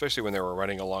 especially when they were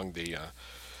running along the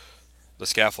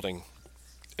scaffolding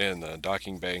in the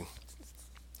docking bay.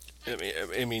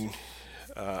 I mean,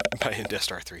 in Death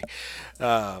Star 3,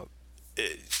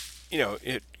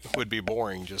 it would be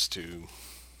boring just to,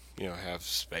 have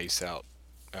space out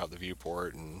the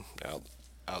viewport and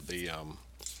out the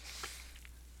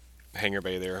hangar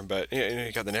bay there. But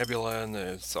you got the nebula, and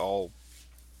it's all,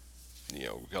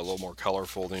 got a little more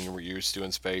colorful than we're used to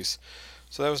in space.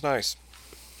 So that was nice.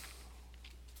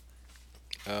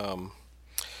 And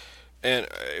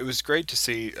it was great to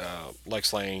see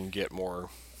Lex Lane get more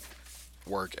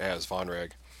work as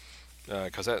Vonreg,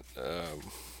 because the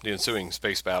ensuing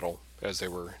space battle as they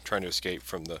were trying to escape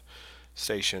from the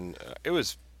station, it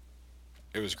was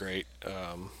great.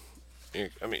 I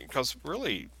mean, because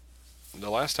really,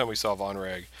 the last time we saw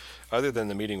Vonreg, other than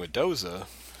the meeting with Doza,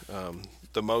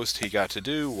 the most he got to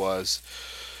do was,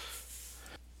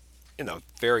 in the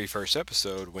very first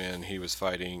episode when he was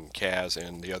fighting Kaz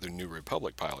and the other New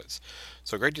Republic pilots.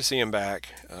 So great to see him back,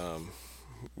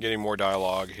 getting more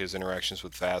dialogue, his interactions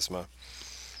with Phasma.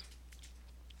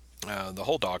 The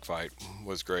whole dogfight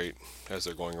was great as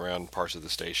they're going around parts of the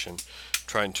station,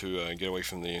 trying to get away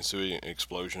from the ensuing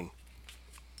explosion.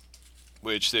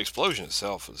 Which the explosion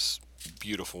itself was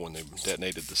beautiful when they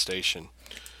detonated the station.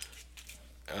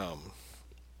 Um,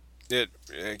 it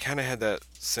kind of had that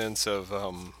sense of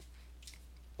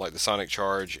like the sonic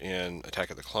charge in Attack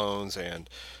of the Clones and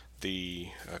the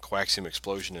coaxium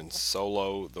explosion in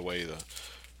Solo. The way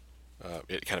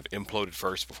it kind of imploded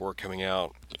first before coming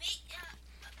out.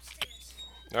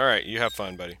 All right, you have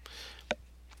fun, buddy.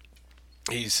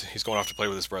 He's going off to play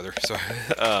with his brother. So,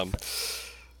 um,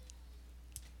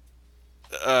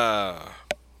 uh,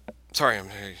 sorry,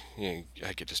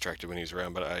 I get distracted when he's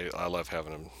around, but I love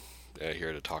having him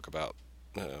here to talk about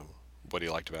what he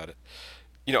liked about it.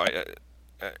 You know, I,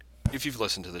 if you've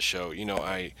listened to the show, you know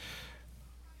I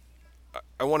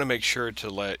want to make sure to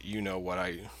let you know what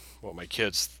my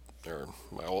kids or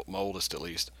my oldest at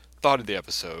least thought of the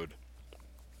episode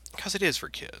because it is for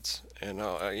kids, and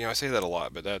I say that a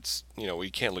lot, but that's we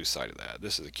can't lose sight of that.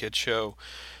 This is a kids show.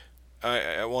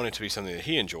 I want it to be something that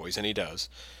he enjoys, and he does,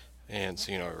 and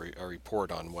so I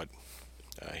report on what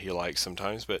he likes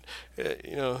sometimes, but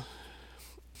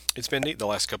it's been neat the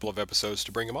last couple of episodes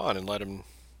to bring him on and let him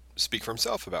speak for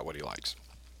himself about what he likes.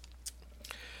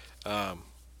 Um,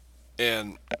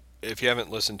 and if you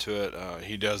haven't listened to it,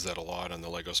 he does that a lot on the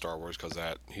Lego Star Wars because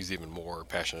that he's even more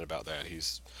passionate about that.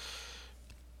 He's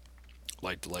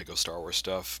liked the Lego Star Wars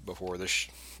stuff before this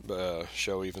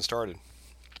show even started.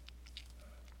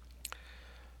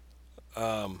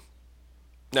 Um,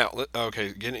 Now,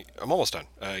 okay, I'm almost done.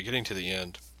 Getting to the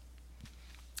end,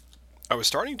 I was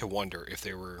starting to wonder if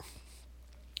they were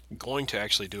going to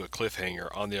actually do a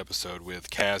cliffhanger on the episode with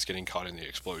Kaz getting caught in the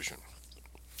explosion.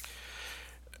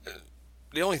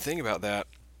 The only thing about that,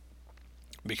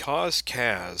 because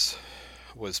Kaz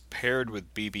was paired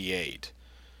with BB-8,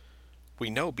 we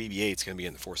know BB-8's going to be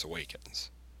in The Force Awakens.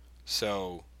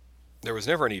 So there was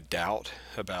never any doubt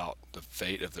about the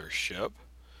fate of their ship.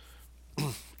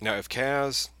 Now, if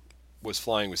Kaz was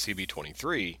flying with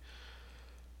CB-23,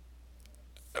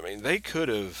 I mean, they could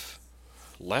have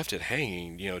left it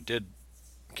hanging. Did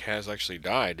Kaz actually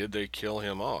die? Did they kill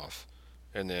him off?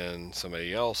 And then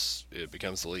somebody else, it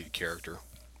becomes the lead character.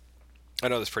 I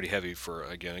know that's pretty heavy for,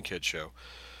 again, a kid show.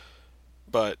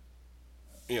 But,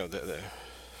 they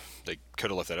could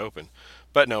have left that open.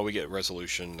 But no, we get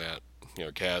resolution that,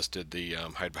 Kaz did the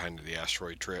hide behind the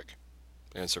asteroid trick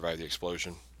and survived the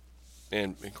explosion.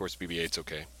 And, of course, BB-8's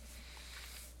okay.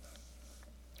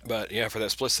 But, yeah, for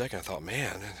that split second, I thought,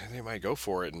 man, they might go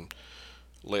for it and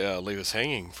leave us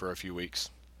hanging for a few weeks.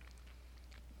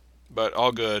 But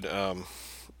all good. Like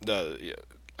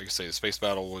I say, the space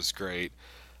battle was great.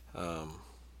 Um,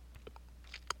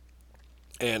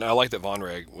 and I like that Von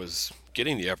Reg was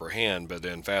getting the upper hand, but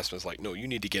then Phasma's like, no, you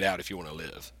need to get out if you want to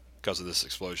live because of this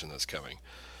explosion that's coming.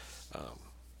 Um,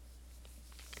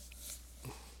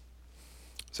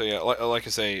 so yeah, like I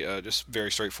say, just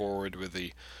very straightforward with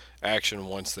the action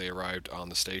once they arrived on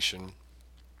the station.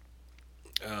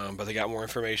 But they got more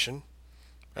information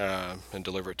and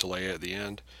deliver it to Leia at the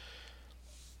end.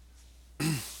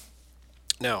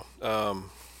 Now, the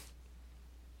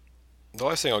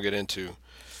last thing I'll get into,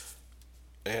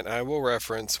 and I will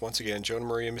reference once again Jonah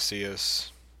Maria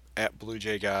Macias at Blue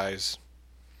Jay Guys.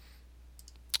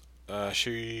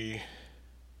 She,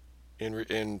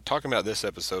 in talking about this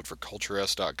episode for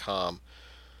CultureS.com,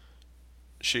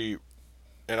 she,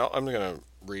 and I'm going to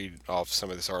read off some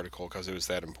of this article because it was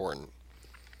that important.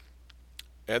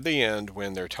 At the end,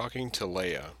 when they're talking to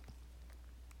Leia,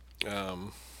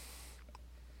 I'm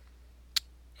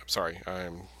sorry,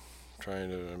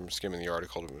 I'm skimming the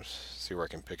article to see where I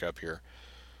can pick up here.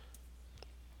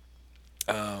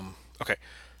 Okay.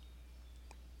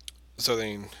 So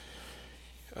then,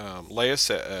 Kaz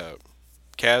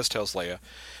tells Leia,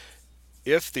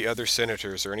 if the other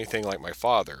senators are anything like my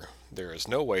father, there is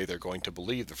no way they're going to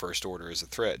believe the First Order is a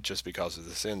threat just because of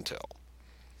this intel.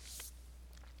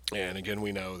 And again,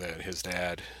 we know that his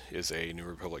dad is a New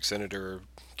Republic senator.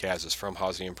 Kaz is from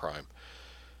Hosnian Prime.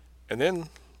 And then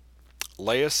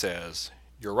Leia says,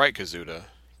 you're right, Kazuda,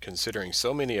 considering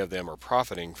so many of them are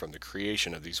profiting from the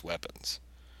creation of these weapons.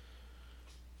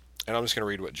 And I'm just going to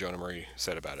read what Jonah Marie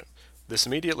said about it. This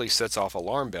immediately sets off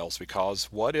alarm bells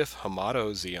because what if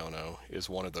Hamato Ziono is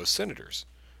one of those senators?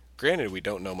 Granted, we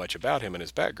don't know much about him and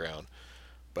his background,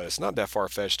 but it's not that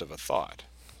far-fetched of a thought.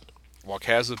 While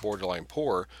Kaz is borderline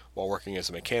poor, while working as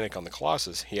a mechanic on the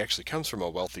Colossus, he actually comes from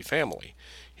a wealthy family.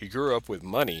 He grew up with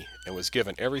money and was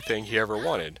given everything he ever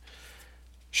wanted.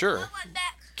 Sure,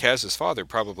 Kaz's father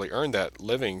probably earned that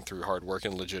living through hard work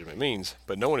and legitimate means,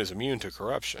 but no one is immune to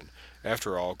corruption.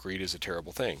 After all, greed is a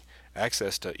terrible thing.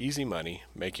 Access to easy money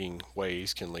making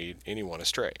ways can lead anyone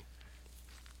astray.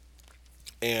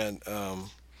 And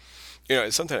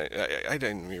it's something I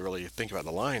didn't really think about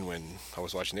the line when I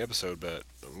was watching the episode, but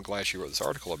I'm glad she wrote this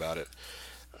article about it.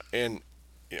 And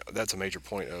that's a major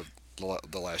point of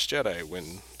the Last Jedi,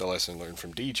 when the lesson learned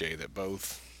from DJ that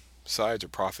both sides are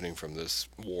profiting from this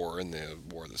war and the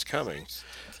war that's coming.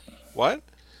 What?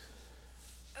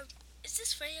 Is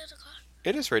this Radio Dakar?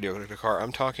 It is Radio Dakar.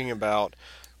 I'm talking about.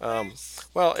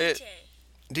 Well, it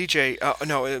DJ.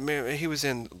 No, he was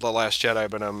in the Last Jedi,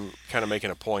 but I'm kind of making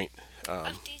a point.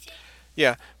 DJ?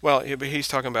 Yeah. Well, but he's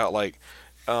talking about like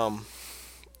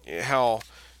how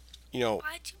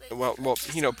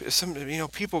some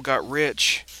people got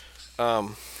rich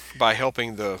by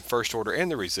helping the First Order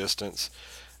and the Resistance,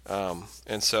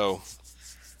 and so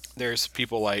there's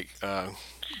people like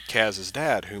Kaz's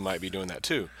dad who might be doing that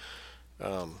too.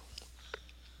 Um,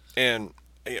 and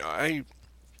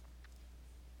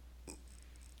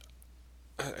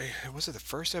was it the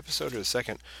first episode or the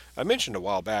second? I mentioned a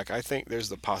while back. I think there's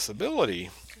the possibility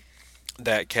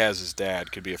that Kaz's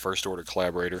dad could be a First Order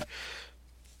collaborator,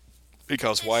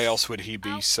 because why else would he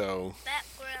be so?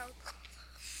 Background.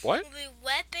 What? Will be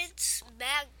weapons,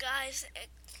 bad guys, and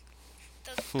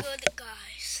the good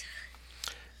guys.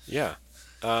 Yeah.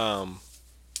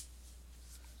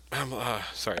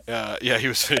 Sorry. Yeah, he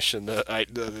was finishing the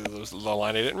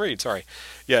line I didn't read. Sorry.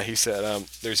 Yeah, he said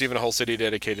there's even a whole city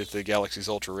dedicated to the galaxy's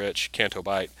ultra rich Canto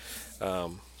Bight.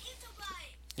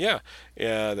 Yeah,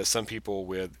 yeah. That some people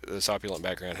with this opulent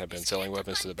background have been selling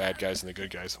weapons to the bad guys and the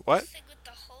good guys. What? Thing with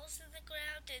the holes in the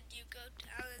ground, and you go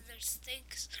down, and there's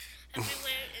things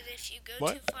everywhere, and if you go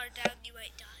What? too far down, you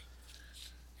might die.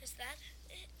 Is that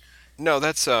it? No,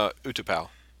 that's Utapau. Utapau.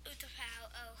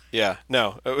 Oh. Yeah.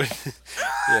 No.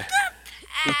 Yeah.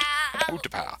 Utapau.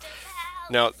 Utapau.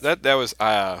 No, that was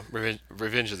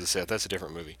Revenge of the Sith. That's a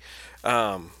different movie.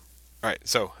 All right,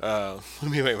 so let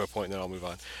me make my point, and then I'll move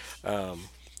on.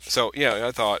 So yeah,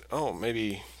 I thought, oh,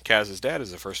 maybe Kaz's dad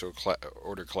is a First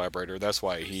Order collaborator. That's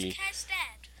why he. Kaz's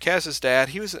dad. Kaz's dad.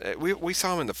 He was. We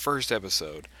saw him in the first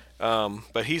episode,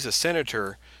 but he's a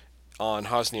senator on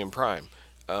Hosnian Prime,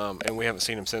 and we haven't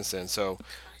seen him since then. So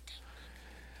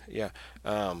yeah.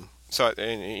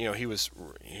 He was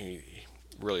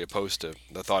really opposed to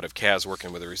the thought of Kaz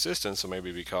working with the Resistance. So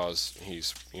maybe because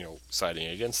he's siding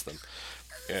against them,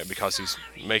 because he's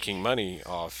making money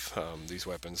off these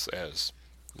weapons, as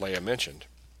Leia mentioned.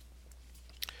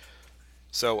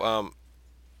 So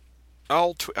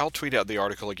I'll tweet out the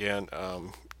article again.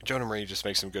 Jonah Marie just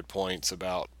makes some good points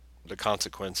about the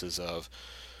consequences of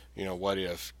what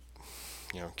if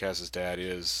Kaz's dad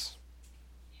is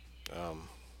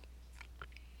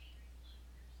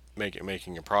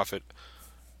making a profit,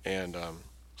 and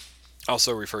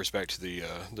also refers back to the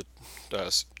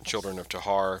children of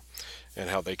Tahar and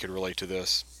how they could relate to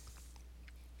this.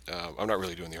 I'm not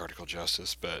really doing the article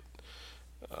justice, but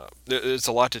it's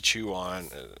a lot to chew on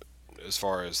as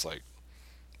far as like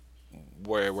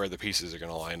where the pieces are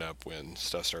going to line up when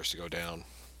stuff starts to go down.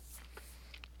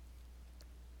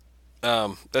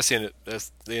 That's the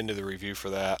end of the review for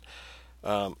that.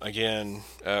 Again,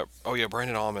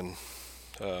 Brandon Allman,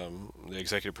 the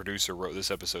executive producer, wrote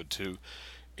this episode too.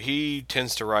 He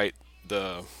tends to write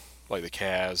the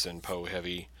Kaz and Poe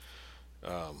heavy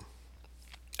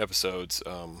episodes.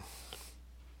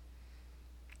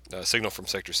 Signal from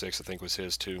Sector 6, I think, was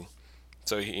his too.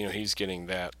 So he's getting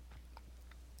that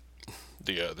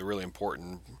the really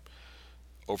important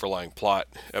overlying plot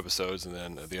episodes, and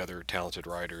then the other talented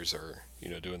writers are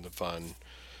doing the fun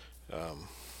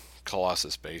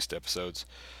Colossus based episodes.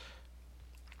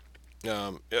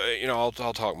 I'll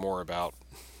talk more about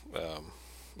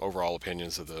overall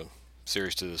opinions of the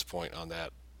series to this point on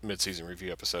that mid-season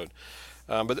review episode.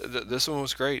 But this one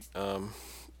was great.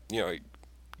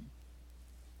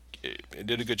 It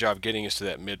did a good job getting us to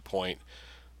that midpoint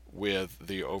with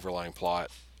the overlying plot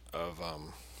of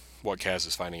what Kaz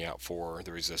is finding out for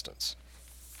the Resistance.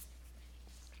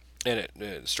 And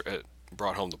it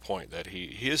brought home the point that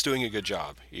he is doing a good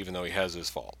job, even though he has his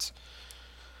faults.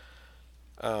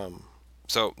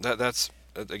 So that's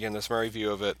my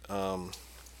review of it.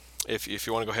 If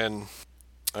you want to go ahead and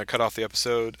cut off the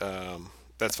episode,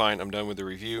 that's fine. I'm done with the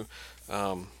review.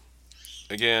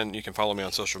 Again, you can follow me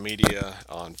on social media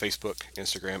on Facebook,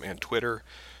 Instagram, and Twitter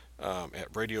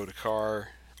at Radio Dakar,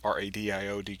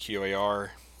 RADIODQAR.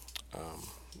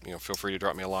 Feel free to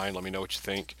drop me a line. Let me know what you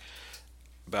think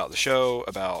about the show,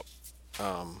 about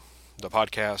the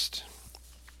podcast.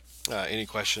 Any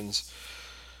questions?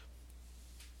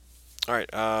 All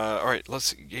right.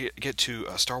 Let's get to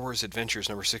Star Wars Adventures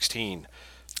number 16.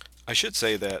 I should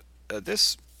say that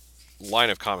this line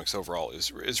of comics overall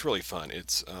is really fun.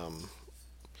 It's a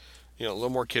little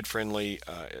more kid friendly.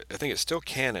 I think it's still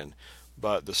canon,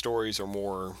 but the stories are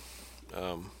more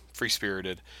free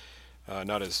spirited,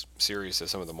 not as serious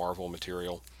as some of the Marvel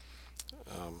material.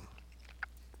 Um,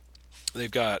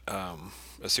 they've got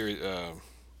a series.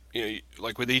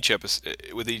 Like with each episode,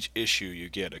 with each issue, you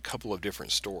get a couple of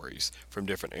different stories from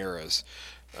different eras.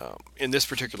 In this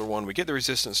particular one, we get the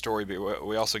Resistance story, but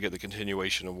we also get the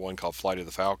continuation of one called Flight of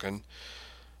the Falcon.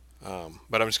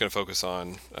 But I'm just going to focus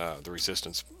on the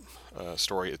Resistance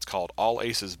story. It's called All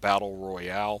Aces Battle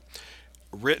Royale,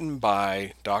 written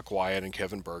by Doc Wyatt and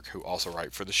Kevin Burke, who also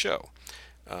write for the show.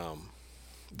 Um,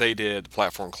 they did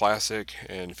Platform Classic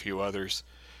and a few others.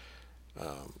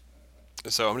 Um,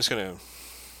 so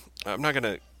I'm not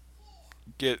gonna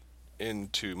get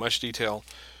into much detail,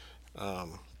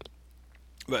 um,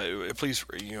 but please,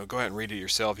 go ahead and read it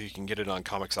yourself. You can get it on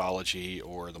Comixology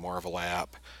or the Marvel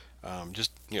app.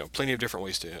 Just plenty of different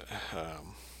ways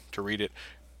to read it.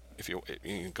 If you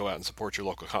can go out and support your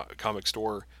local comic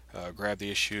store, grab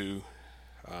the issue.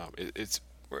 It's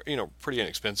pretty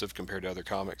inexpensive compared to other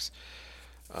comics,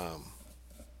 um,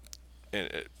 and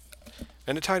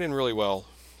it tied in really well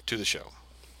to the show.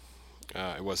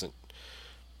 It wasn't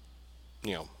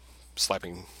you know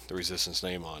slapping the Resistance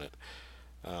name on it.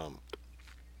 Um,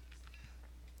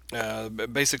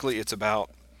 Basically, it's about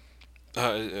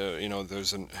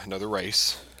there's another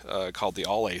race called the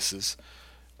All Aces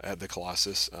at the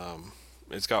Colossus.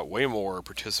 It's got way more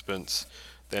participants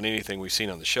than anything we've seen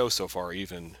on the show so far,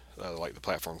 even like the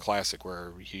Platform Classic,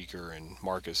 where Yeager and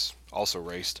Marcus also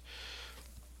raced.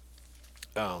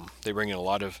 They bring in a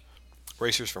lot of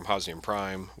racers from Hosnian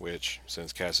Prime, which,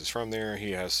 since Cass is from there,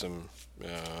 he has some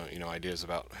ideas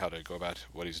about how to go about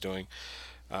what he's doing.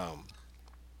 Um,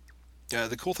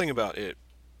 the cool thing about it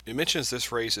mentions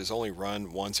this race is only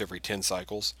run once every 10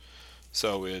 cycles,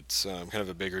 so it's kind of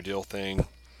a bigger deal thing.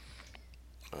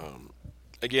 Um,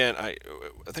 Again, I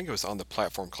think it was on the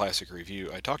Platform Classic review.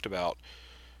 I talked about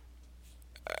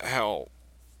how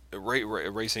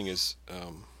racing has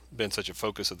been such a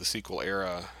focus of the sequel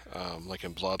era, like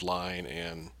in Bloodline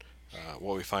and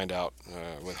what we find out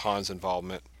with Han's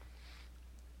involvement.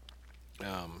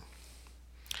 Um,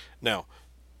 Now,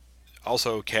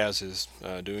 also Kaz is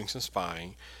doing some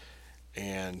spying,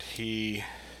 and he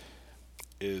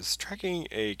is tracking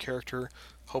a character.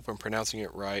 Hope I'm pronouncing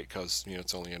it right because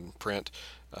it's only in print.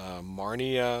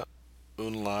 Marnia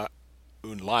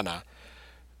Unlana.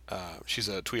 She's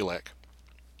a Twi'lek,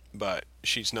 but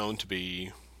she's known to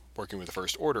be working with the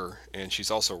First Order, and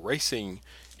she's also racing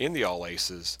in the All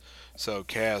Aces. So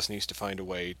Kaz needs to find a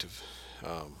way to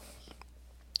um,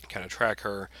 kind of track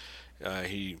her.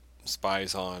 He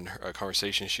spies on a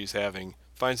conversation she's having,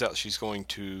 finds out she's going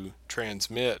to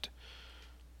transmit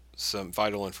some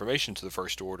vital information to the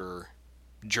First Order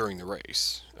during the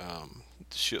race.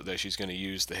 That she's going to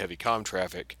use the heavy comm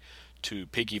traffic to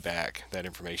piggyback that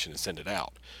information and send it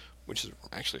out, which is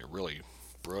actually a really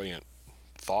brilliant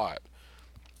thought.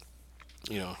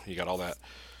 You got all that,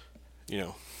 you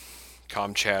know,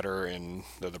 comm chatter and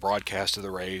the broadcast of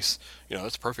the race.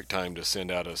 That's a perfect time to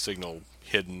send out a signal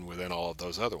hidden within all of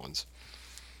those other ones.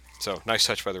 So nice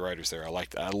touch by the writers there. I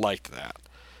liked that.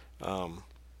 Um,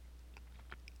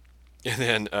 and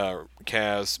then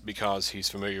Kaz, because he's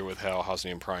familiar with how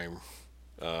Hosnian Prime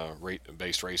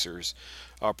based racers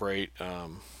operate,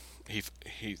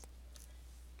 he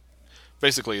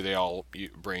basically they all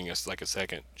bring us like a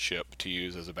second ship to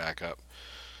use as a backup,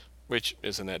 which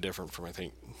isn't that different from I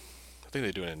think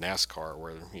they do it in NASCAR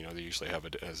where they usually have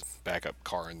a as backup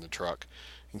car in the truck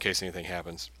in case anything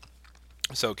happens.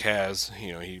 So Kaz,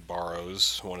 he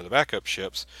borrows one of the backup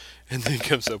ships, and then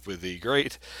comes up with the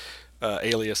great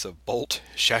alias of Bolt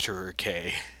Shatterer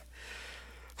K.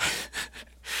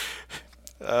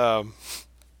 Um,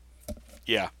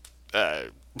 yeah, uh,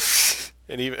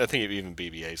 and even I think even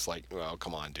BB-8's like, well,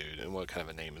 come on, dude, and what kind of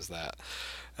a name is that?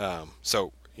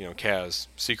 So Kaz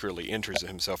secretly enters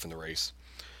himself in the race,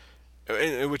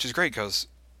 which is great because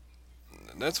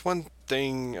that's one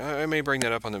thing. I may bring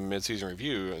that up on the mid-season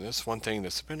review, and that's one thing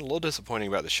that's been a little disappointing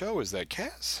about the show is that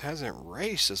Kaz hasn't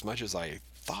raced as much as I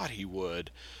thought he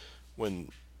would when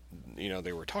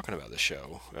they were talking about the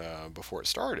show before it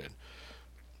started.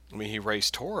 I mean, he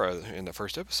raced Tora in the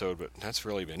first episode, but that's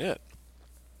really been it.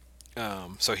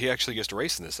 So he actually gets to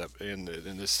race in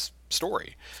this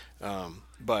story.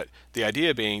 But the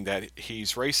idea being that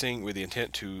he's racing with the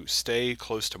intent to stay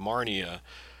close to Marnia,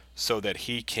 so that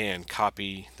he can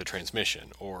copy the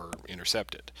transmission or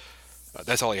intercept it.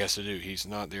 That's all he has to do. He's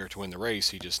not there to win the race.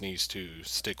 He just needs to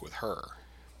stick with her.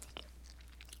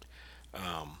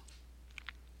 Um,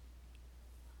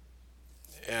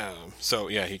 so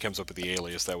yeah, he comes up with the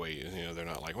alias. That way, they're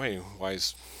not like, wait, why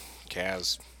is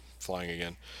Kaz flying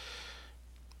again?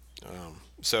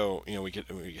 So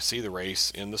we see the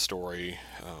race in the story.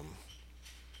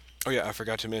 Oh yeah, I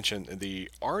forgot to mention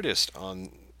the artist on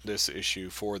this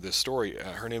issue for this story.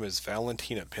 Her name is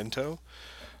Valentina Pinto,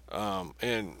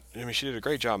 and I mean she did a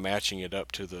great job matching it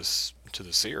up to the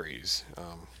series.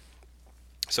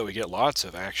 So we get lots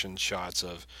of action shots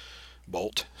of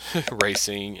Bolt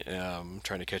racing,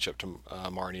 trying to catch up to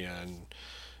Marnia, and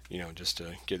just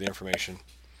to get the information.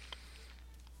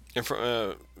 And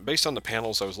based on the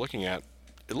panels I was looking at,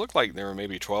 it looked like there were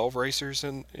maybe 12 racers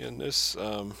in this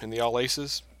in the All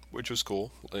Aces, which was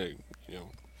cool. You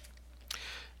know,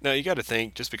 Now you got to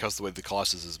think just because the way the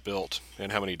Colossus is built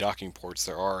and how many docking ports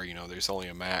there are, there's only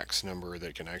a max number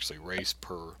that can actually race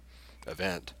per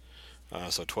event.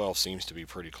 So 12 seems to be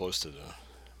pretty close to the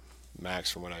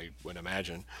max from what I would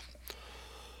imagine.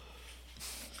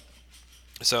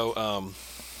 So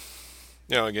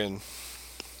again,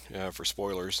 for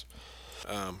spoilers,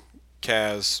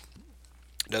 Kaz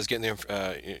does get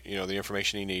the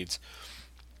information he needs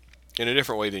in a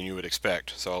different way than you would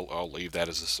expect. So I'll leave that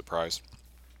as a surprise.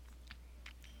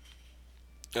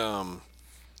 And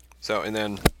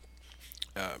then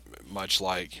much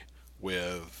like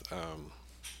with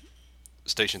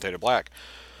Station Theta Black,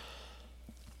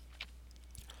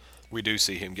 we do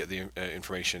see him get the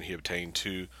information he obtained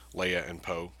to Leia and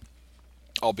Poe,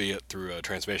 albeit through a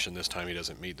transmission. This time he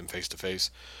doesn't meet them face to face.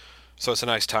 So it's a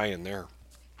nice tie-in there,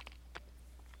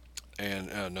 and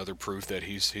another proof that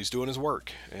he's doing his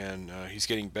work, and he's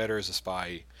getting better as a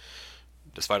spy.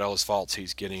 Despite all his faults,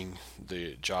 he's getting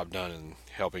the job done and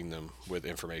helping them with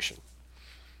information.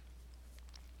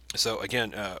 So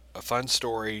again, a fun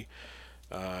story.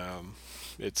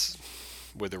 It's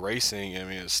with the racing. I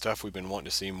mean, it's stuff we've been wanting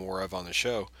to see more of on the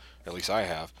show. At least I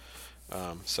have.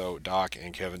 So Doc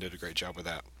and Kevin did a great job with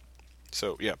that.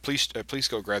 So yeah, please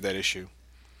go grab that issue.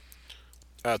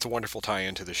 It's a wonderful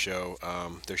tie-in to the show.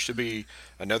 There should be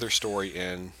another story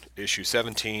in issue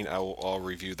 17. I'll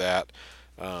review that.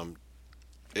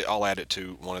 I'll add it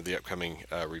to one of the upcoming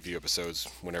review episodes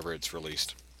whenever it's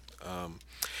released.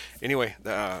 Anyway,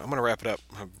 I'm going to wrap it up.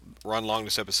 I've run long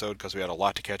this episode because we had a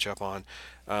lot to catch up on.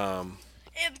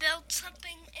 And build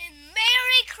something in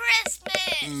Merry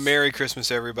Christmas! Merry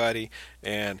Christmas, everybody.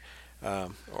 And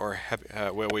or happy,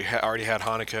 we already had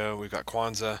Hanukkah. We've got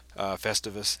Kwanzaa,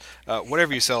 Festivus.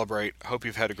 Whatever you celebrate, hope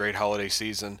you've had a great holiday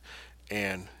season.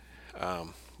 And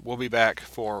we'll be back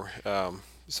for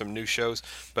some new shows.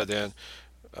 But then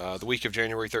the week of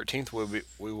January 13th,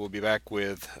 we will be back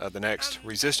with the next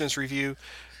Resistance review.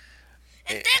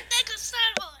 And then Lego Star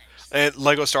Wars. And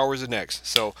Lego Star Wars is next.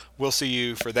 So we'll see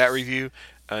you for that review.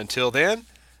 Until then,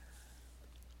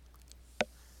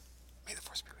 may the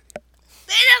Force be with you.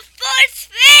 May the Force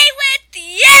be with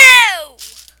you!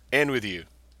 And with you.